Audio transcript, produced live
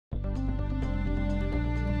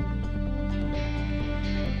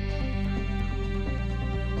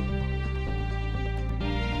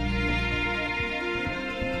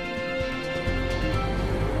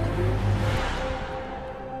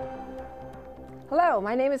Hello,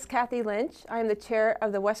 my name is Kathy Lynch. I am the chair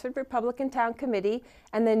of the Westford Republican Town Committee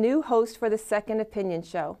and the new host for the Second Opinion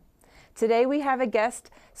Show. Today we have a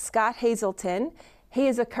guest, Scott Hazelton. He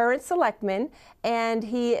is a current selectman and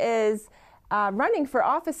he is running for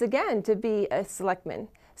office again to be a selectman.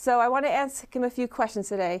 So I want to ask him a few questions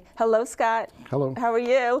today. Hello, Scott. Hello. How are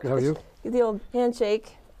you? Good, how are you? The old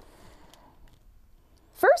handshake.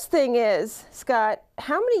 First thing is, Scott,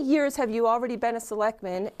 how many years have you already been a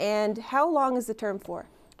selectman and how long is the term for?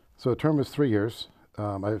 So the term is 3 years.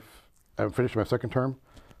 I've finished my second term,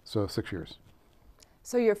 so 6 years.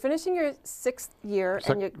 So you're finishing your 6th year,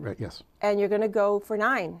 Right, yes. And you're going to go for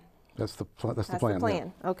 9. That's the plan. That's the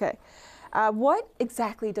plan. Yeah. Okay. What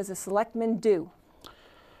exactly does a selectman do?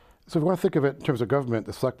 So if you want to think of it in terms of government,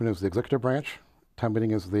 the selectman is the executive branch, town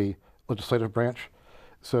meeting is the legislative branch.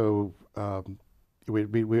 So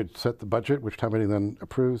we would set the budget, which town meeting then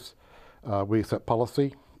approves. We set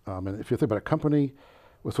policy, and if you think about a company,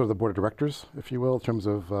 we're sort of the board of directors, if you will, in terms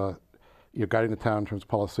of guiding the town in terms of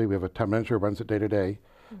policy. We have a town manager who runs it day to day,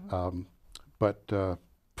 but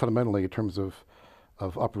fundamentally, in terms of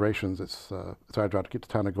operations, it's our job to keep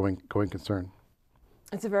the town a going concern.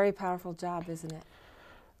 It's a very powerful job, isn't it?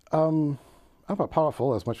 I don't know about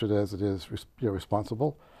powerful as much as it is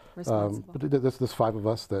responsible. But there's 5 of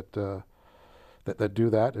us that do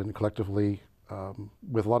that, and collectively,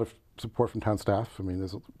 with a lot of support from town staff. I mean,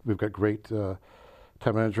 we've got great town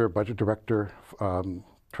manager, budget director,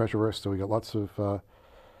 treasurer, so we got lots of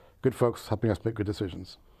good folks helping us make good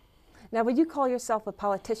decisions. Now, would you call yourself a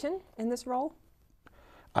politician in this role?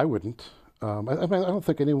 I wouldn't. I don't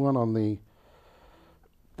think anyone on the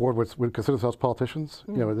board would consider themselves politicians.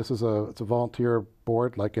 You know, it's a volunteer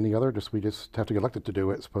board like any other. We just have to get elected to do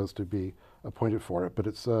it, as opposed to be appointed for it. But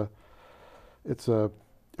it's a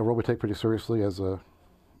role we take pretty seriously as a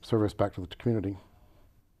service back to the community.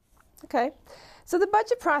 Okay. So the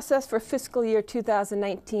budget process for fiscal year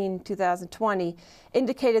 2019-2020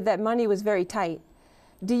 indicated that money was very tight.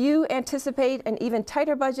 Do you anticipate an even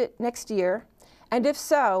tighter budget next year? And if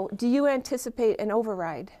so, do you anticipate an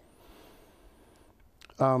override?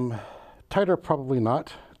 Tighter, probably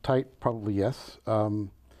not. Tight, probably yes. So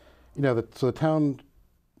the town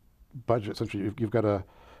budget, essentially, you've got a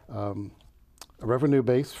revenue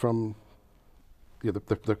base from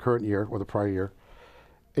the current year or the prior year,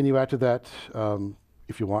 and you add to that,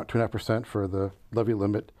 if you want, 2.5% for the levy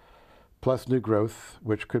limit, plus new growth,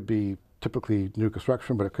 which could be typically new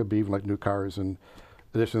construction, but it could be even like new cars and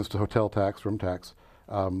additions to hotel tax, room tax.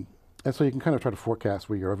 And so you can kind of try to forecast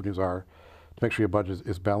where your revenues are to make sure your budget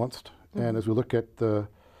is balanced. And as we look at the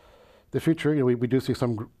future, we do see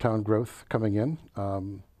some town growth coming in,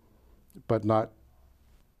 but not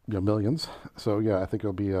millions. So yeah, I think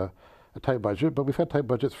it'll be a tight budget, but we've had tight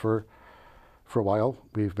budgets for a while.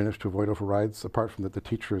 We've managed to avoid overrides, apart from the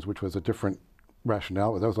teachers, which was a different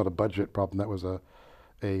rationale. That was not a budget problem, that was a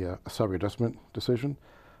salary adjustment decision.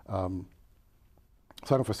 So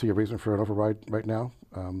I don't foresee a reason for an override right now.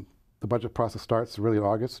 The budget process starts really in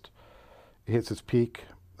August. It hits its peak.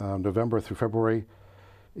 November through February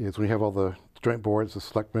is when you have all the joint boards, the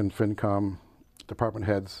selectmen, FinCom, department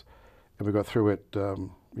heads, and we go through it,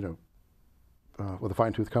 with a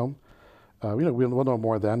fine-tooth comb. We'll know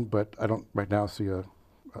more then, but I don't right now see a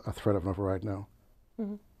threat of an override now.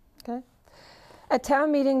 Okay. At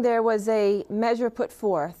town meeting, there was a measure put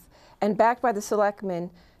forth and backed by the selectmen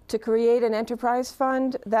to create an enterprise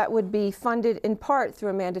fund that would be funded in part through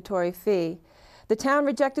a mandatory fee. The town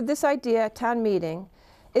rejected this idea at town meeting.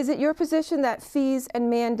 Is it your position that fees and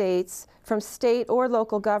mandates from state or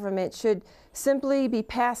local government should simply be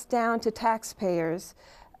passed down to taxpayers,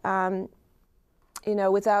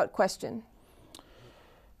 without question?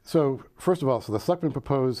 So first of all, the selectmen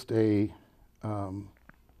proposed a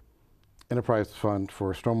enterprise fund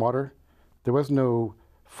for stormwater. There was no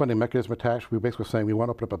funding mechanism attached. We were basically saying we want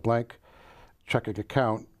to open up a blank checking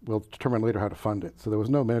account. We'll determine later how to fund it. So there was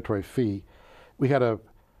no mandatory fee. We had a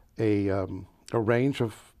range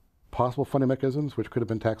of possible funding mechanisms, which could have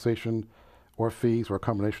been taxation or fees or a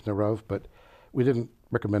combination thereof, but we didn't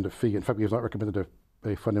recommend a fee. In fact, we have not recommended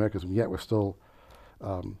a funding mechanism yet. We're still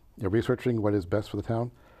researching what is best for the town.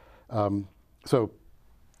 So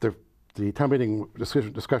the town meeting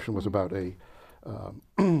discussion was about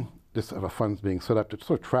just of a funds being set up to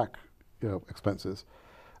sort of track expenses.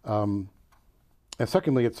 And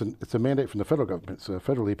secondly, it's a mandate from the federal government. It's a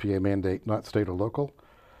federal EPA mandate, not state or local.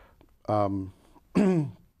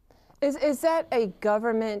 Is that a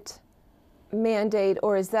government mandate,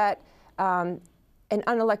 or is that an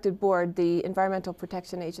unelected board, the Environmental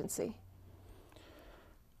Protection Agency?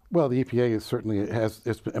 Well, the EPA is certainly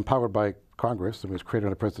it's empowered by Congress. I mean, it was created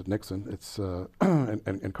under President Nixon. It's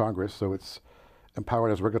in Congress, so it's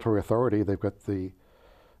empowered as a regulatory authority. They've got the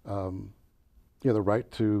the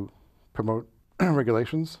right to promote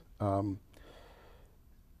regulations.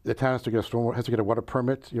 The town has to get a water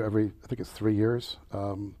permit every, I think it's 3 years,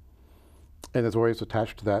 and there's always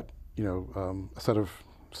attached to that a set of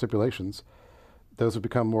stipulations. Those have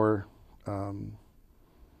become more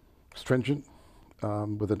stringent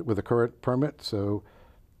with the current permit. So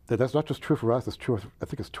that's not just true for us. It's true. I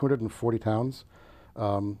think it's 240 towns,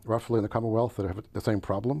 roughly in the Commonwealth, that have the same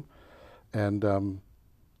problem, and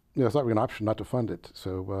it's not really an option not to fund it.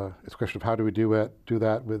 So it's a question of how do we do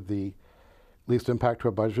that with the least impact to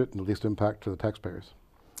our budget and the least impact to the taxpayers.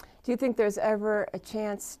 Do you think there's ever a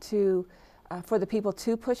chance to, for the people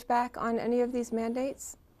to push back on any of these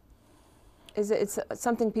mandates? Is it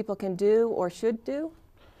something people can do or should do?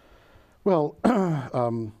 Well,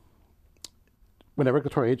 when a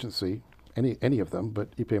regulatory agency, any of them,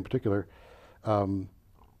 but EPA in particular,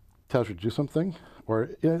 tells you to do something, or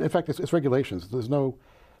in fact, it's regulations. There's no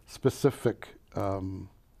specific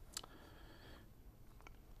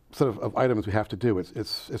set of items we have to do.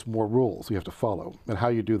 It's more rules you have to follow, and how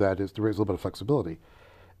you do that is there is a little bit of flexibility.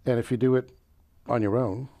 And if you do it on your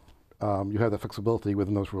own, you have the flexibility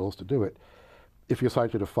within those rules to do it. If you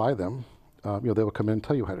decide to defy them, they will come in and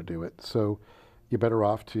tell you how to do it. So you're better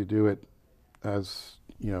off to do it as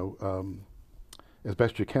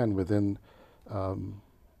best you can within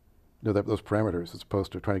those parameters, as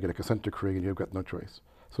opposed to trying to get a consent decree and you've got no choice.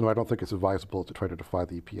 So no, I don't think it's advisable to try to defy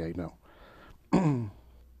the EPA. No.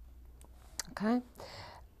 Okay.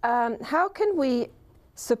 How can we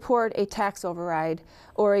support a tax override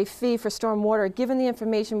or a fee for stormwater, given the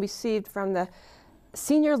information received from the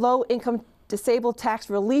Senior Low Income Disabled Tax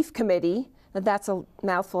Relief Committee, that's a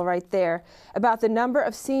mouthful right there, about the number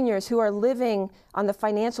of seniors who are living on the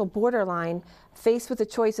financial borderline, faced with the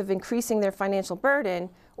choice of increasing their financial burden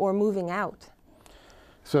or moving out?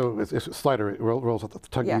 So it's a slider. It rolls off the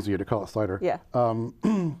tongue easier to call it slider. Yeah.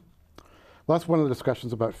 Well, that's one of the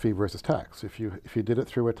discussions about fee versus tax. If you did it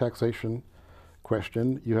through a taxation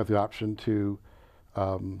question, you have the option to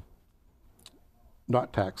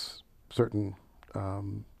not tax certain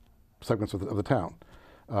segments of the town.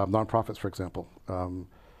 Nonprofits, for example. You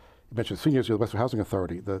mentioned seniors, the Westford Housing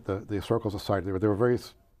Authority, the Historical Society. There were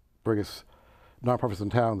various nonprofits in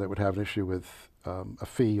town that would have an issue with a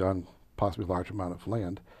fee on possibly a large amount of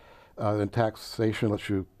land. Then taxation lets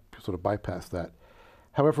you sort of bypass that.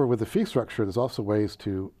 However, with the fee structure, there's also ways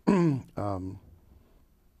to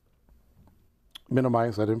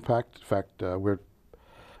minimize that impact. In fact, we're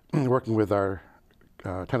working with our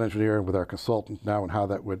town engineer and with our consultant now on how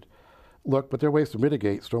that would look, but there are ways to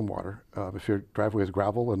mitigate stormwater. If your driveway is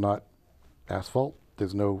gravel and not asphalt,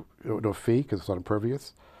 there's no fee because it's not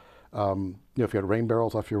impervious. If you had rain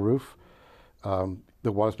barrels off your roof,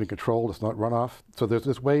 the water's being controlled, it's not runoff. So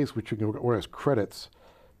there's ways which you can order as credits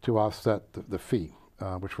to offset the fee,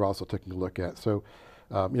 which we're also taking a look at. So,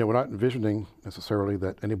 we're not envisioning necessarily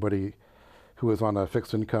that anybody who is on a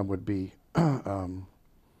fixed income would be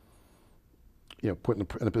put in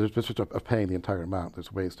a position of paying the entire amount.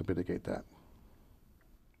 There's ways to mitigate that.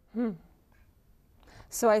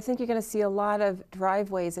 So I think you're going to see a lot of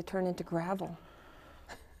driveways that turn into gravel.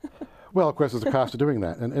 Well, of course, there's a cost to doing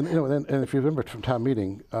that. And if you remember from town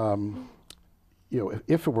meeting,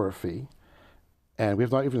 if it were a fee, and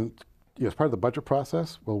we've not even, as part of the budget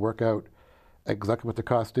process, we'll work out exactly what the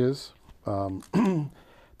cost is.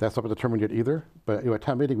 That's not determined yet either. But at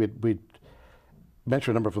town meeting, we'd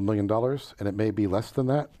mention a number of $1 million, and it may be less than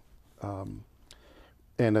that.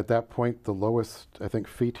 And at that point, the lowest, I think,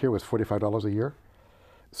 fee tier was $45 a year.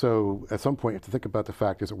 So at some point, you have to think about the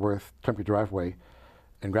fact, is it worth temporary driveway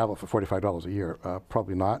and gravel for $45 a year?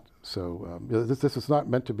 Probably not. So this is not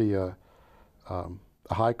meant to be a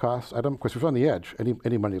high cost item. Of course, if you're on the edge,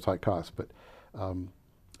 any money is high cost. But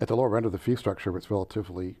at the lower end of the fee structure, it's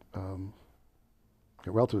relatively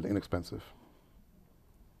inexpensive.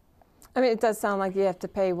 I mean, it does sound like you have to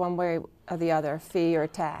pay one way or the other, fee or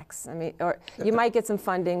tax. I mean, or you might get some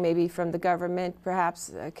funding maybe from the government, perhaps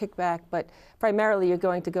a kickback, but primarily you're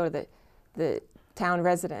going to go to the town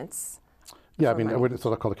residents. Yeah, I mean, I wouldn't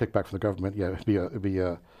sort of call it a kickback from the government. Yeah, it'd be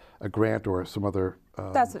a grant or some other.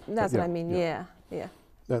 That's what I mean. Yeah.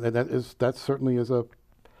 That certainly is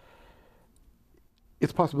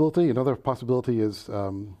it's a possibility. Another possibility is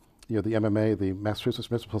the MMA, the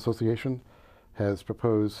Massachusetts Municipal Association, has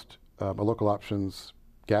proposed a local options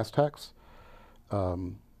gas tax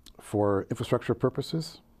for infrastructure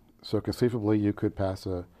purposes. So conceivably, you could pass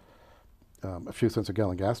a few cents a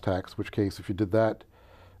gallon gas tax, which case, if you did that,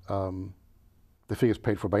 the fee is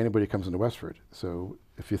paid for by anybody who comes into Westford. So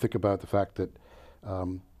if you think about the fact that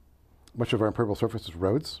much of our impervious surface is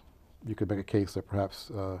roads, you could make a case that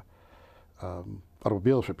perhaps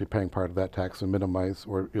automobiles should be paying part of that tax and minimize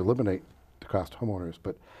or eliminate the cost to homeowners.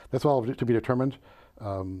 But that's all to be determined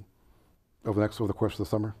over the course of the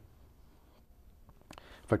summer.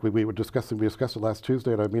 In fact, we discussed it last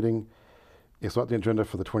Tuesday at our meeting. It's not the agenda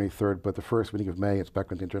for the 23rd, but the first meeting of May, it's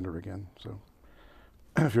back on the agenda again. So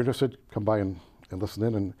if you're interested, come by and listen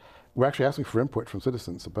in. And we're actually asking for input from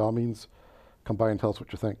citizens. So by all means, come by and tell us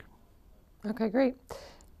what you think. Okay, great.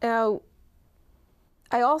 Now,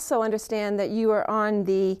 I also understand that you are on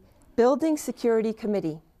the Building Security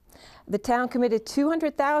Committee. The town committed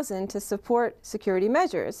 $200,000 to support security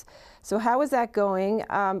measures. So how is that going?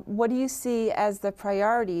 What do you see as the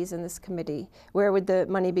priorities in this committee? Where would the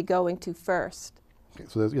money be going to first? Okay,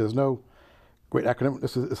 so there's no great acronym.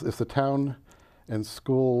 It's the Town and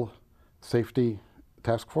School Safety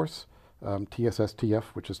Task Force, TSSTF,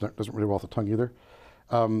 which doesn't really roll off the tongue either.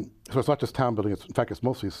 So it's not just town buildings. In fact, it's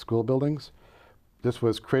mostly school buildings. This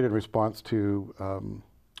was created in response to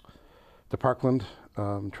the Parkland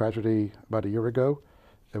tragedy about a year ago.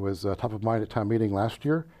 It was top of mind at town meeting last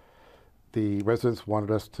year. The residents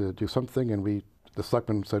wanted us to do something, and the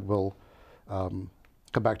selectmen said, we'll come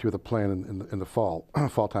back to you with a plan in the fall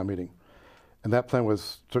town meeting. And that plan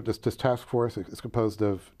was this task force. It's composed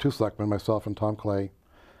of 2 selectmen, myself and Tom Clay,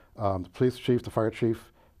 the police chief, the fire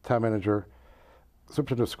chief, town manager,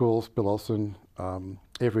 superintendent of schools, Bill Olson,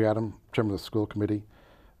 Avery Adam, chairman of the school committee,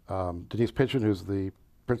 Denise Pigeon, who's the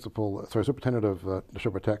superintendent of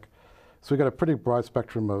WestfordCAT. So we got a pretty broad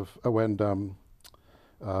spectrum of,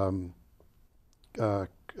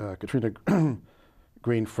 Katrina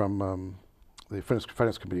Green from the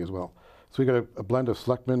finance committee as well. So we got a blend of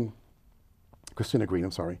selectmen, Christina Green,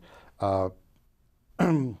 I'm sorry.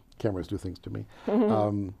 Cameras do things to me.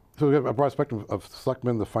 So we got a broad spectrum of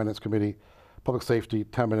selectmen, the finance committee, public safety,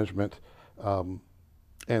 town management,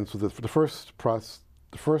 and so the first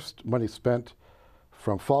money spent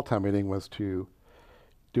from fall town meeting was to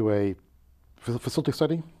do a facility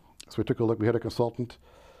study. So we took a look. We had a consultant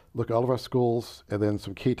look at all of our schools and then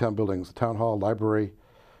some key town buildings: the town hall, library,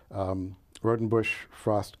 Rodenbush,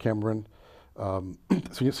 Frost, Cameron,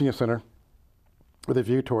 senior center, with a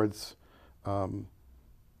view towards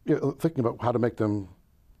thinking about how to make them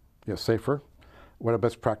safer. What are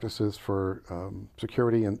best practices for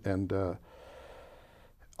security, and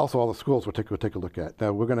also all the schools we'll take a look at.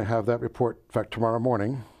 Now we're going to have that report. In fact, tomorrow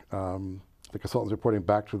morning, the consultant's reporting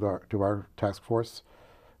back to our task force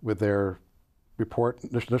with their report,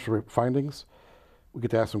 initial findings. We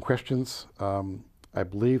get to ask some questions. I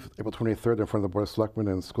believe April 23rd in front of the Board of Selectmen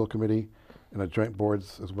and School Committee and the joint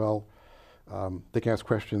boards as well. They can ask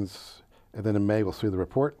questions, and then in May we'll see the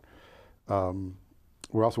report.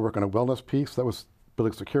 We're also working on a wellness piece. That was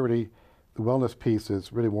building security. The wellness piece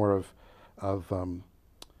is really more of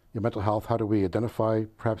mental health. How do we identify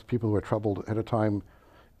perhaps people who are troubled ahead of time,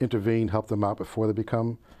 intervene, help them out before they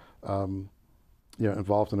become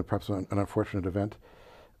involved in perhaps an unfortunate event.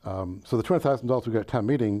 So the $200,000 we got at town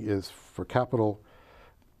meeting is for capital.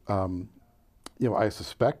 I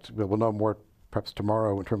suspect we'll know more perhaps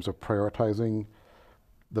tomorrow in terms of prioritizing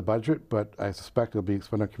the budget, but I suspect it'll be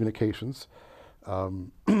spent on communications. We're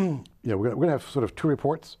going to have sort of 2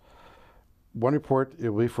 reports. One report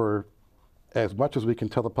will be for as much as we can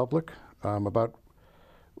tell the public about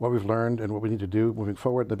what we've learned and what we need to do moving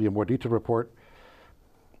forward. There'll be a more detailed report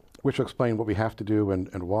which will explain what we have to do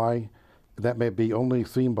and why. That may be only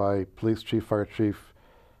seen by police chief, fire chief,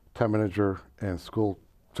 town manager, and school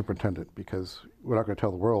superintendent, because we're not going to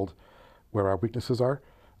tell the world where our weaknesses are.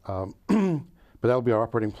 But that'll be our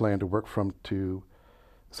operating plan to work from to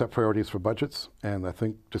set priorities for budgets. And I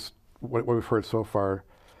think just what we've heard so far,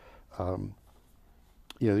 you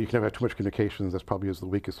can never have too much communications. That's probably is the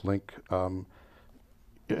weakest link.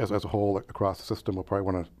 As a whole across the system, we'll probably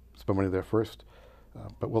want to spend money there first.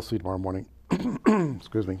 But we'll see tomorrow morning.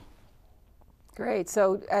 Excuse me. Great.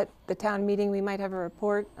 So at the town meeting, we might have a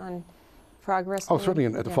report on progress. Oh, certainly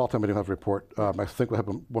at the fall town meeting, we'll have a report. I think we'll have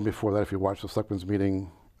one before that. If you watch the selectmen's meeting,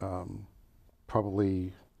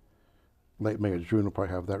 probably late May or June, we'll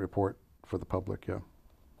probably have that report for the public. Yeah.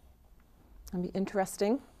 That'll be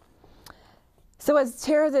interesting. So as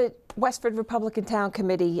chair of the Westford Republican Town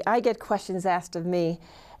Committee, I get questions asked of me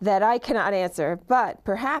that I cannot answer, but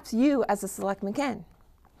perhaps you as a selectman can.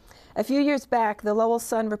 A few years back, the Lowell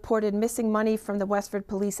Sun reported missing money from the Westford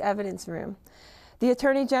Police Evidence Room. The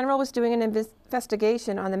Attorney General was doing an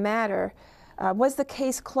investigation on the matter. Was the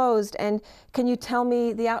case closed, and can you tell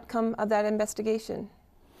me the outcome of that investigation?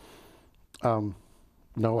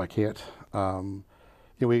 No, I can't. I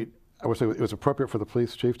would say it was appropriate for the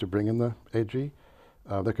police chief to bring in the AG.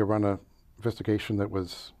 They could run an investigation that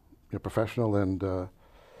was professional and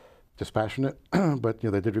dispassionate, but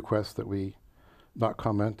they did request that we not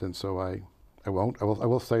comment, and so I won't. I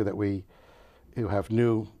will say that we have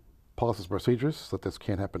new policies and procedures so that this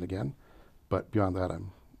can't happen again, but beyond that,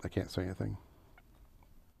 I can't say anything.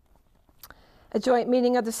 A joint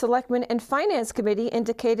meeting of the Selectmen and Finance Committee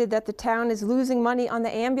indicated that the town is losing money on the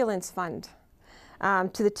ambulance fund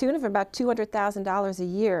to the tune of about $200,000 a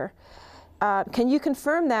year. Can you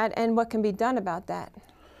confirm that, and what can be done about that?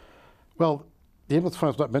 Well, the ambulance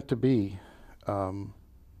fund is not meant to be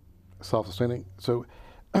self-sustaining. So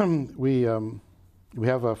we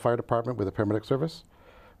have a fire department with a paramedic service,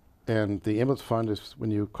 and the ambulance fund is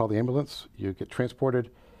when you call the ambulance, you get transported.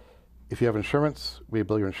 If you have insurance, we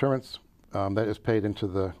bill your insurance. That is paid into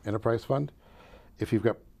the enterprise fund. If you've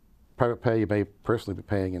got private pay, you may personally be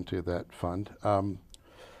paying into that fund.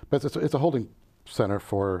 But it's a holding center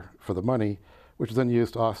for the money, which is then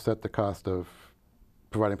used to offset the cost of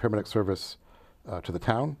providing paramedic service to the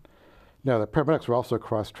town. Now, the paramedics are also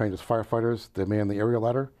cross-trained as firefighters. They man the aerial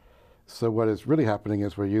ladder. So what is really happening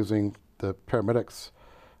is we're using the paramedics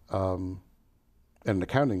and an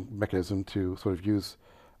accounting mechanism to sort of use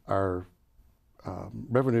our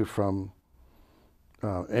revenue from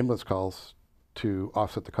ambulance calls to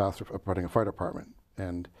offset the cost of running a fire department.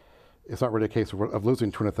 And it's not really a case of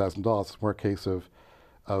losing $200,000. It's more a case of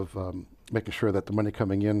making sure that the money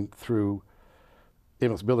coming in through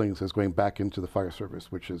ambulance billings is going back into the fire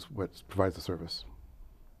service, which is what provides the service.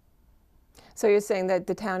 So you're saying that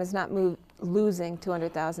the town is not losing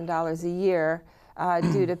 $200,000 a year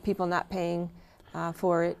due to people not paying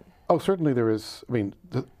for it? Oh, certainly there is. I mean,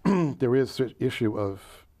 there is an issue of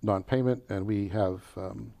non-payment, and we have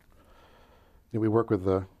we work with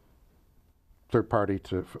the third party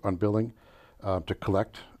on billing to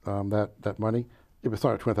collect that money. It's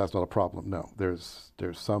not a $20,000 problem. No, there's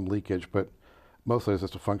some leakage, but mostly it's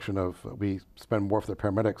just a function of we spend more for the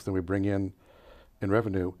paramedics than we bring in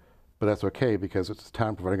revenue. But that's okay because it's the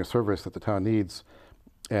town providing a service that the town needs.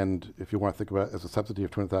 And if you want to think about it as a subsidy of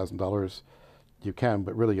 $20,000, you can,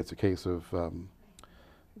 but really it's a case of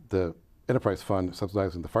the enterprise fund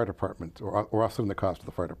subsidizing the fire department or offsetting the cost of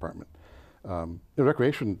the fire department. The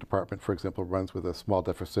recreation department, for example, runs with a small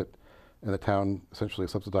deficit, and the town essentially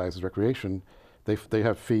subsidizes recreation. They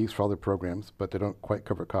have fees for all their programs, but they don't quite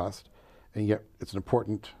cover cost, and yet it's an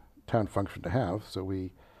important town function to have. So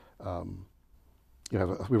we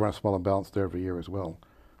we run a small imbalance there every year as well.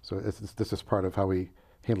 So this is part of how we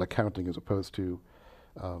handle accounting, as opposed to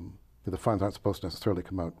the funds aren't supposed to necessarily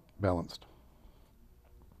come out balanced.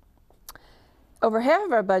 Over half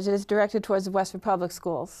of our budget is directed towards the Westford Public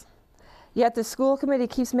Schools. Yet the school committee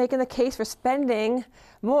keeps making the case for spending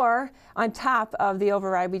more on top of the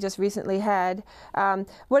override we just recently had.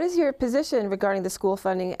 What is your position regarding the school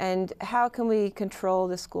funding, and how can we control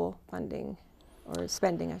the school funding, or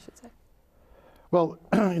spending, I should say? Well,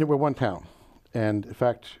 we're one town, and in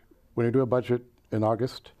fact, when you do a budget in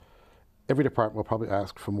August, every department will probably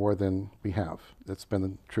ask for more than we have. That's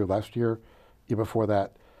been true last year. Even before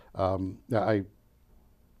that, I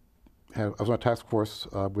was on a task force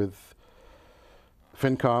with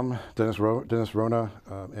FinCom, Dennis Rona,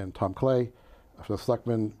 and Tom Clay, for the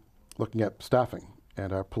selectmen, looking at staffing.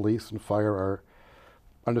 And our police and fire are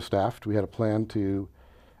understaffed. We had a plan to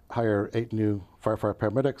hire 8 new firefighter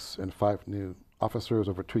paramedics and 5 new officers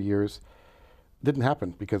over 2 years. Didn't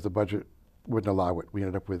happen because the budget wouldn't allow it. We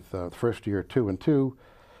ended up with the first year 2 and 2.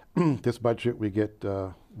 This budget we get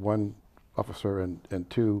 1 officer and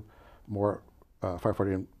 2 more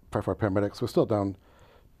firefighter paramedics. We're still down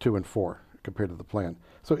 2 and 4 compared to the plan.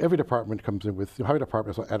 So every department comes in with, the highway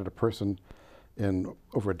department has added a person in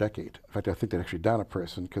over a decade. In fact, I think they're actually down a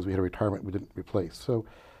person because we had a retirement we didn't replace. So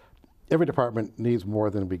every department needs more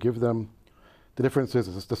than we give them. The difference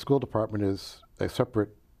is the school department is a separate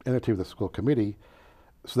entity with the school committee,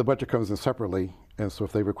 so the budget comes in separately, and so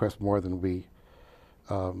if they request more than we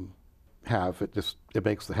have, it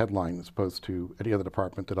makes the headline as opposed to any other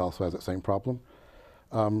department that also has that same problem.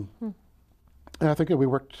 And I think we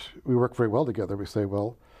work very well together. We say,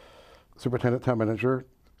 well, superintendent, town manager,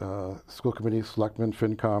 school committee, selectmen,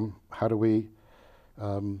 FinCom, how do we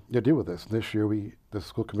deal with this? And this year, the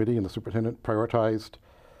school committee and the superintendent prioritized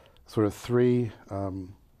sort of 3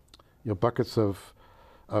 buckets of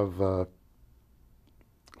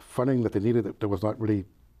funding that they needed that was not really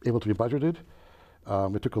able to be budgeted.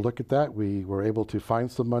 We took a look at that. We were able to find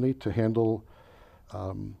some money to handle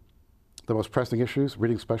the most pressing issues,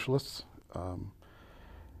 reading specialists.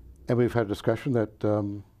 And we've had a discussion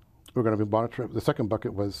that we're going to be monitoring. The second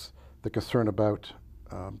bucket was the concern about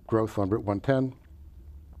growth on Route 110,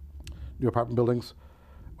 new apartment buildings,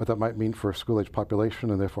 what that might mean for school-age population,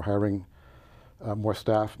 and therefore hiring more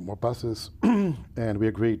staff, more buses. And we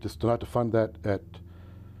agreed just not to fund that at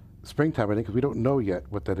springtime, I think, because we don't know yet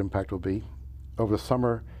what that impact will be. Over the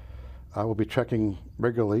summer, we'll be checking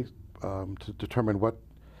regularly to determine what,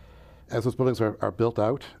 as those buildings are built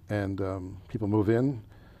out and people move in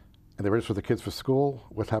and they register the kids for school,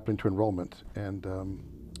 what's happening to enrollment. And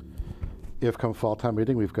if come fall town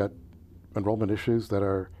meeting we've got enrollment issues that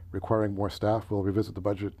are requiring more staff, we'll revisit the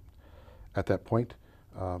budget at that point.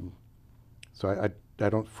 So I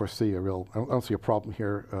don't foresee I don't see a problem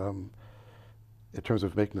here in terms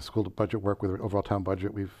of making the school budget work with the overall town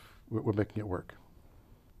budget. We're making it work.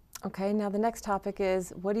 Okay, now the next topic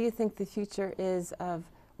is, what do you think the future is of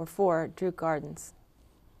or for Drew Gardens?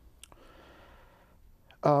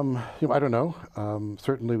 I don't know.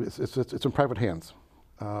 Certainly, it's in private hands,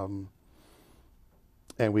 and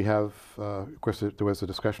we have, of course, there was a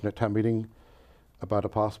discussion at town meeting about a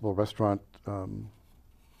possible restaurant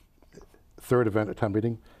third event at town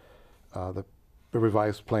meeting. The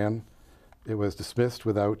revised plan, it was dismissed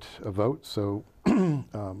without a vote, so no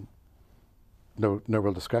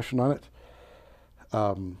real discussion on it.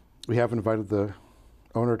 We have invited the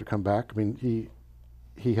owner to come back. I mean,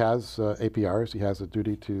 he has APRs. He has a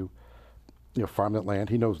duty to, farm that land.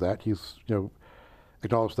 He knows that. He's,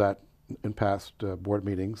 acknowledged that in past board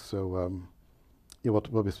meetings. So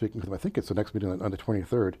we'll be speaking to him. I think it's the next meeting on the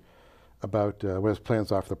 23rd about what his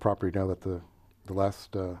plans are for the property now that the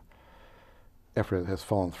last effort has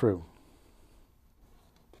fallen through.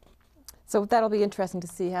 So that'll be interesting to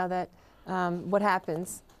see how that, what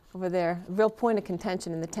happens over there. A real point of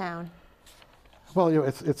contention in the town. Well,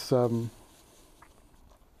 it's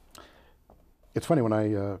funny when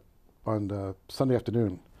on Sunday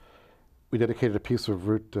afternoon, we dedicated a piece of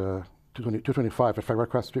Route 225, in fact, right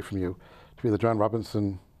across the street from you, to be the John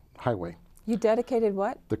Robinson Highway. You dedicated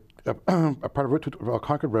what? A part of Route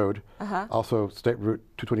Concord Road, also State Route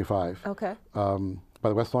 225. Okay. By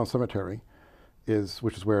the West Lawn Cemetery,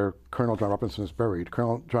 which is where Colonel John Robinson is buried.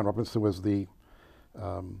 Colonel John Robinson was the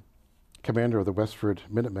commander of the Westford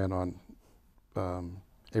Minutemen on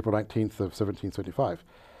April 19th of 1775.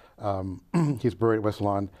 He's buried at West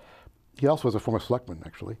Lawn. He also was a former selectman,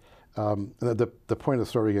 actually. The point of the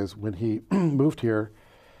story is when he moved here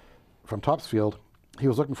from Topsfield, he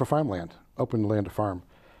was looking for farmland, open land to farm.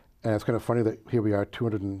 And it's kind of funny that here we are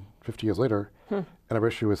 250 years later, and our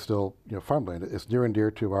issue is still farmland. It's near and dear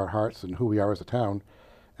to our hearts and who we are as a town.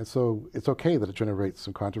 And so it's okay that it generates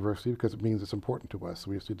some controversy because it means it's important to us.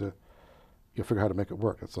 We just need to figure out how to make it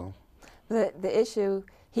work, that's all. The issue,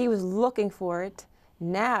 he was looking for it.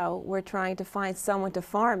 Now we're trying to find someone to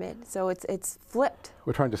farm it, so it's flipped.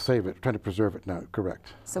 We're trying to save it, trying to preserve it now,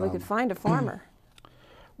 correct. So we could find a farmer.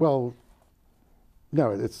 Well,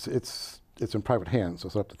 no, it's in private hands, so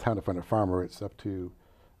it's up to the town to find a farmer. It's up to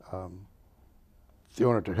the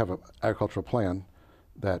owner to have an agricultural plan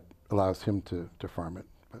that allows him to farm it.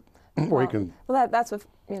 But, or he can. Well, that's what,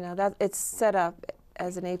 that it's set up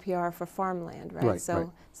as an APR for farmland, right? Right, so, right.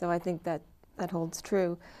 So I think that holds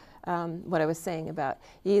true. What I was saying about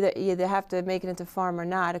you either have to make it into farm or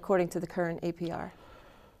not, according to the current APR.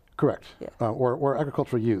 Correct. Yeah. Or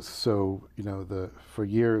agricultural use. So for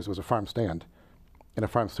years it was a farm stand, and a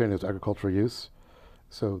farm stand is agricultural use.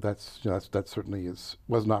 So that certainly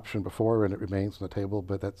was an option before, and it remains on the table.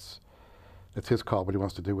 But that's his call. What he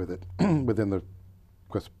wants to do with it within the, of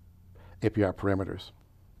course, APR parameters.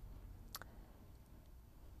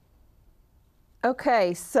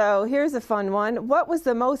 Okay, so here's a fun one. What was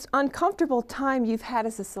the most uncomfortable time you've had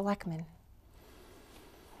as a selectman?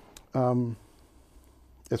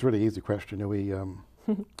 It's a really easy question. We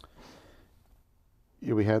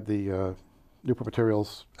had the Newport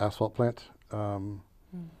Materials asphalt plant, and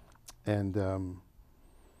I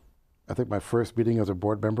think my first meeting as a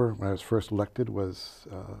board member when I was first elected was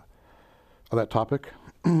on that topic,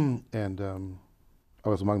 and I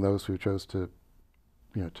was among those who chose to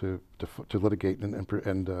litigate and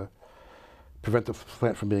prevent the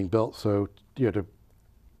plant from being built. So to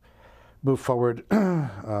move forward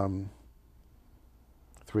 3-4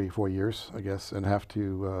 years, I guess, and have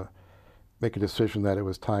to make a decision that it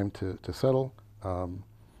was time to settle, knowing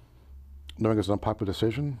it was an unpopular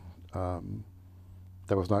decision,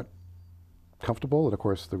 that was not comfortable. And of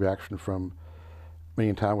course, the reaction from many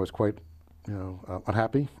in town was quite,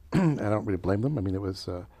 unhappy. And I don't really blame them. I mean, it was.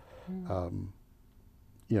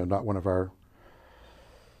 Not one of our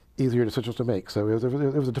easier decisions to make. So it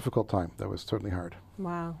was a difficult time. That was certainly hard.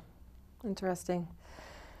 Wow, interesting.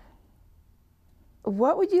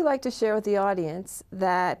 What would you like to share with the audience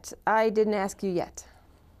that I didn't ask you yet?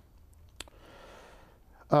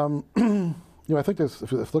 I think there's,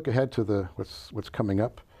 if you look ahead to what's coming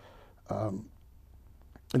up,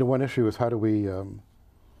 one issue is how do we,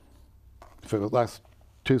 for the last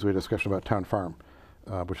Tuesday we had a discussion about Town Farm,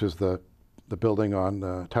 which is the building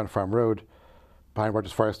on Town Farm Road behind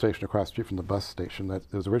Rogers Fire Station across the street from the bus station. That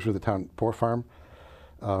it was originally the Town Poor Farm.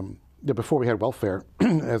 Before we had welfare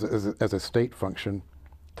as a state function,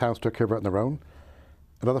 towns took care of it on their own.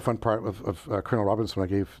 Another fun part of Colonel Robinson, when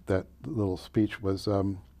I gave that little speech, was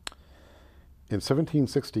in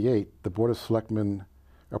 1768, the Board of Selectmen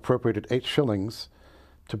appropriated 8 shillings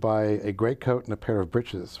to buy a greatcoat and a pair of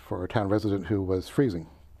breeches for a town resident who was freezing.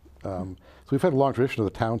 So we've had a long tradition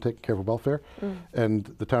of the town taking care of welfare, and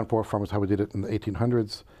the Town Poor Farm is how we did it in the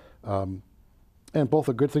 1800s. And both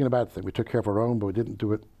a good thing and a bad thing. We took care of our own, but we didn't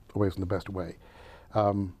do it always in the best way.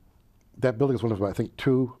 That building is one of, I think,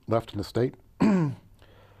 2 left in the state,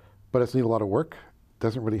 but it's needed a lot of work.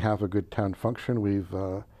 Doesn't really have a good town function. We've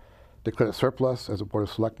declared a surplus as a Board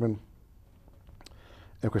of Selectmen.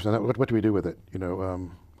 And of course, what do we do with it?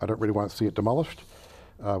 I don't really want to see it demolished.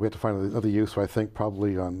 We have to find another use. So I think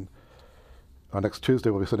probably on next Tuesday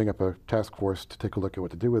we'll be setting up a task force to take a look at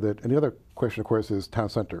what to do with it. And the other question, of course, is town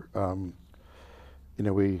center.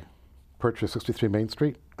 We purchased 63 Main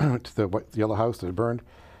Street, to the yellow house that had burned,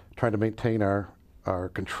 trying to maintain our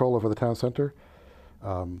control over the town center.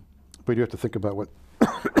 We do have to think about what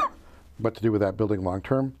to do with that building long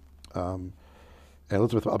term. And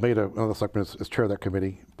Elizabeth Almeida, another selectman, is chair of that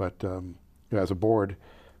committee. But as a board,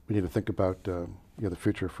 we need to think about the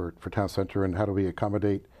future for town center and how do we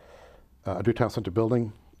accommodate a new town center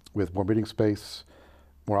building with more meeting space,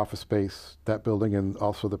 more office space, that building, and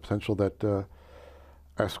also the potential that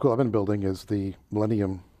our school I've been building is the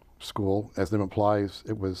Millennium School. As the name implies,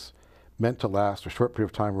 it was meant to last a short period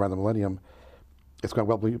of time around the millennium. It's gone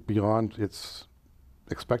well beyond its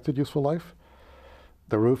expected useful life.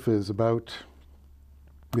 The roof is about,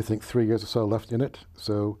 we think, 3 years or so left in it.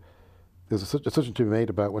 So there's a decision to be made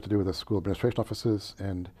about what to do with the school administration offices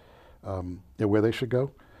and where they should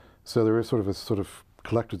go. So there is sort of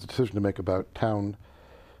collective decision to make about town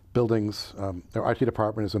buildings. Our IT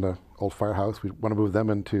department is in an old firehouse. We want to move them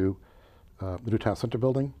into the new town center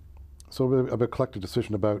building. So a bit of a collective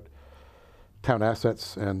decision about town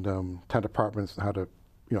assets and town departments and how to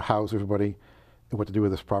house everybody and what to do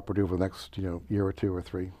with this property over the next year or 2 or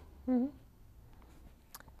 3. Mm-hmm.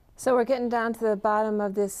 So we're getting down to the bottom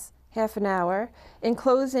of this half an hour. In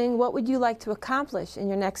closing, what would you like to accomplish in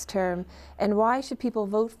your next term, and why should people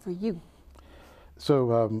vote for you?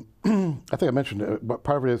 So I think I mentioned what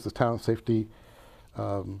part of it is the town safety,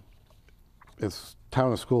 is town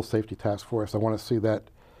and school safety task force. I want to see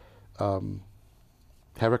that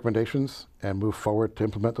have recommendations and move forward to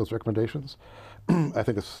implement those recommendations. I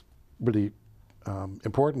think it's really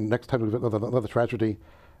important. Next time we have another tragedy,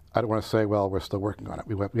 I don't want to say, well, we're still working on it.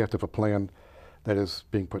 We have to have a plan that is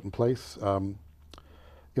being put in place.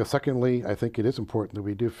 Secondly, I think it is important that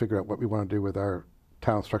we do figure out what we want to do with our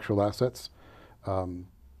town structural assets,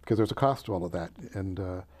 because there's a cost to all of that. And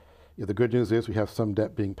the good news is we have some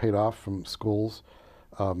debt being paid off from schools,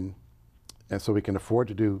 and so we can afford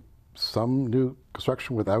to do some new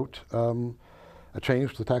construction without a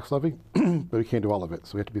change to the tax levy, but we can't do all of it.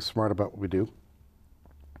 So we have to be smart about what we do.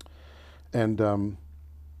 And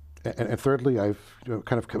thirdly, I've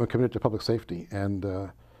kind of committed to public safety, and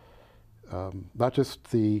not just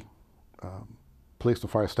the police and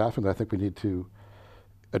fire staffing that I think we need to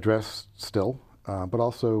address still, but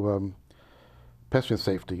also pedestrian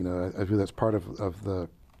safety. I view that's part of the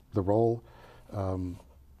role.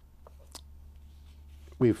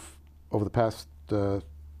 We've, over the past 3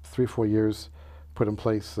 or 4 years, put in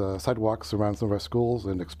place sidewalks around some of our schools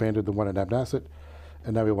and expanded the one at Abnasset,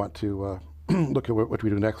 and now we want to look at what we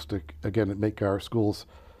do next to, again, make our schools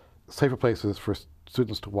safer places for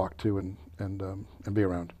students to walk to and be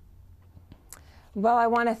around. Well, I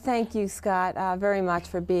want to thank you, Scott, very much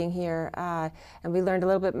for being here. And we learned a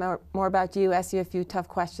little bit more about you, asked you a few tough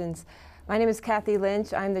questions. My name is Kathy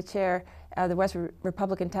Lynch. I'm the chair of the Westford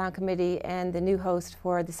Republican Town Committee and the new host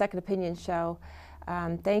for the Second Opinion show.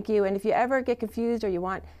 Thank you. And if you ever get confused or you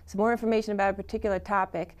want some more information about a particular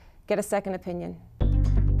topic, get a second opinion.